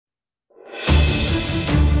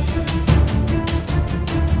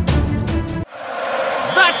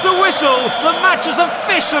whistle, the match has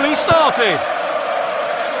officially started.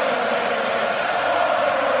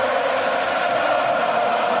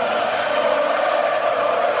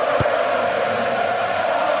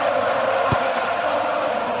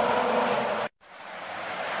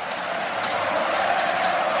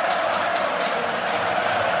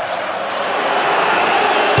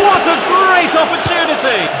 What a great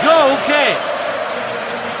opportunity! Goal kick!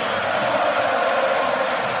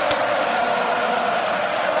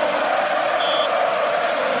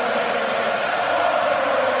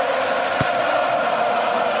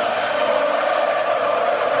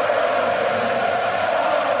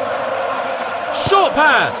 Short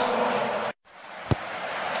pass!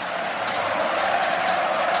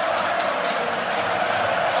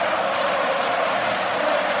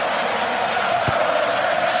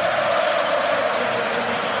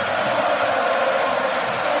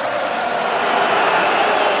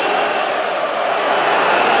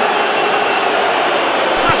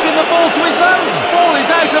 Passing the ball to his own. Ball is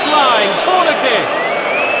out of line. Corner kick.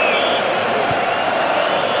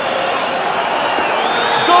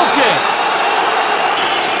 Goal kick.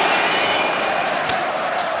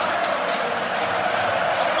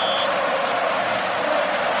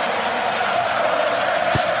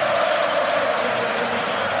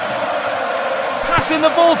 Passing the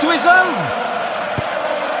ball to his own.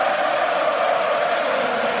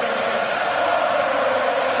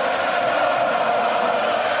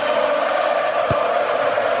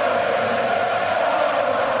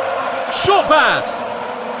 Short pass.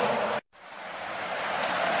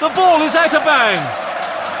 The ball is out of bounds.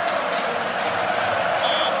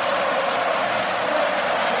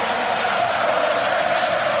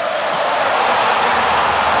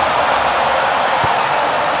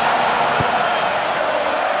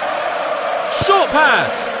 Short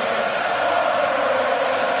pass.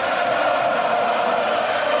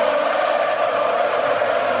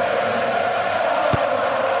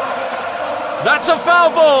 That's a foul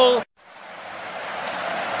ball.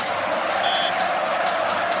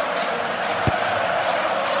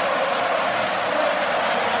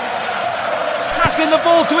 Passing the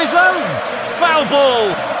ball to his own. Foul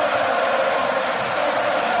ball.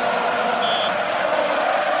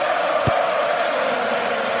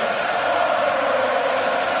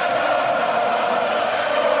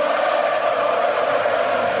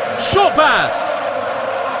 Short pass.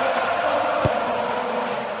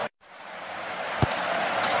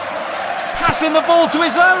 Passing the ball to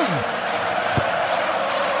his own.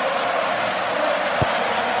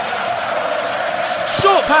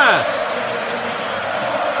 Short pass.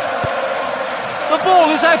 The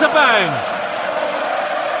ball is out of bounds.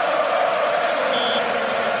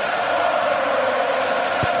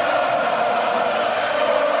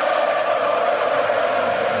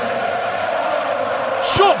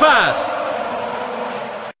 Short pass.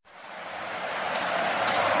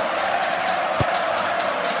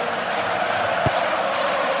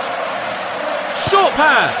 Short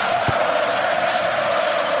pass.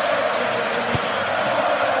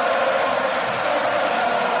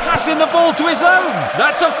 Passing the ball to his own.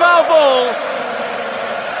 That's a foul ball.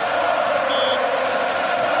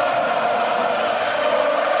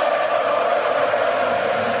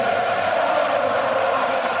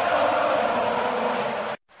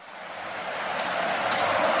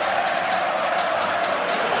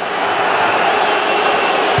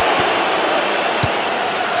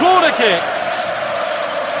 Corner kick.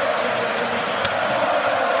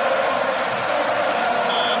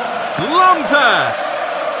 Long pass.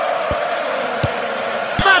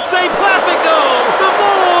 That's a perfect goal! The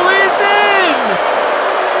ball is in!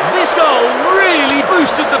 This goal really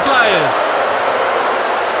boosted the players.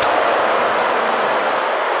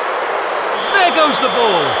 There goes the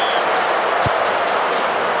ball.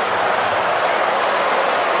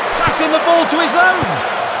 Passing the ball to his own.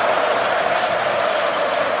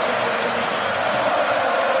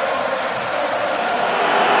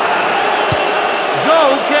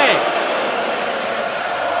 Goal kick.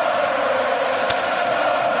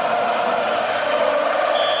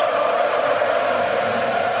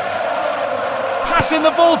 Passing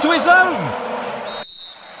the ball to his own.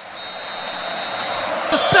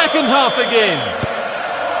 The second half begins.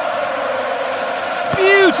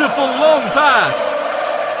 Beautiful long pass.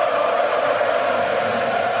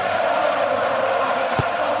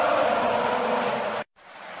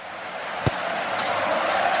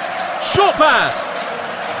 Short pass.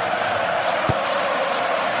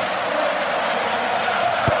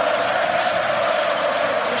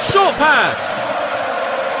 Short pass.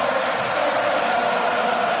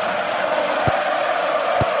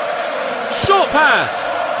 Short pass.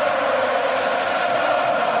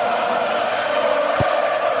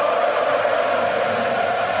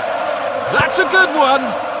 That's a good one.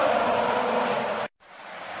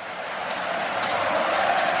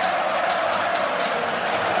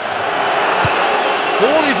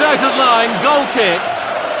 Ball is out of line, goal kick.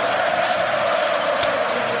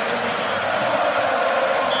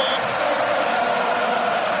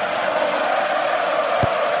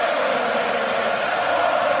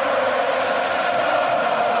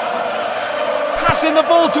 Passing the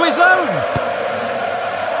ball to his own.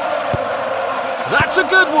 That's a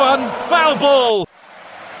good one. Foul ball.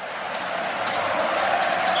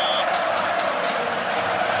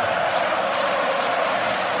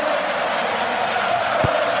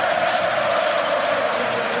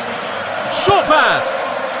 Short pass.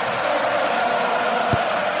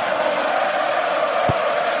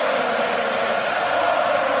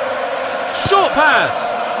 Short pass.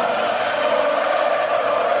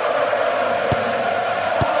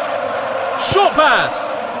 Short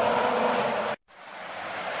pass.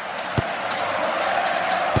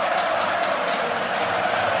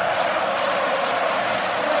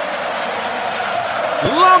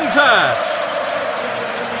 Long pass.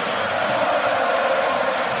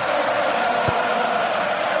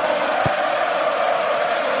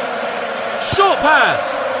 Short pass.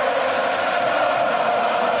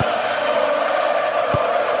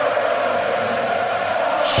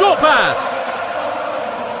 Short pass.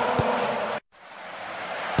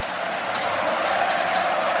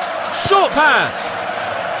 Short pass.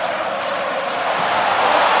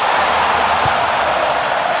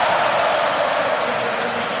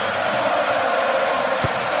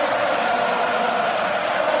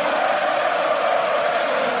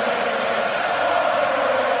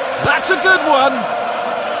 That's a good one.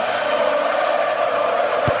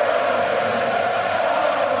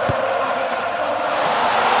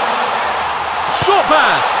 Short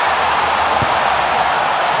pass.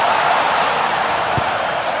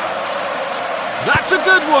 That's a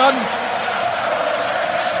good one.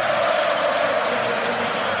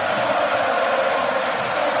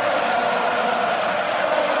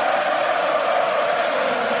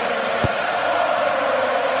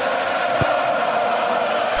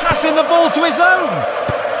 Passing the ball to his own.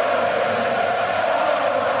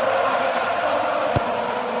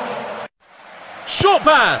 Short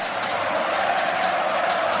pass.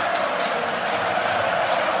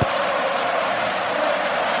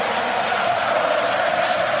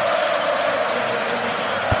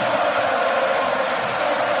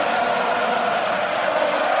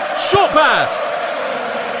 Short pass.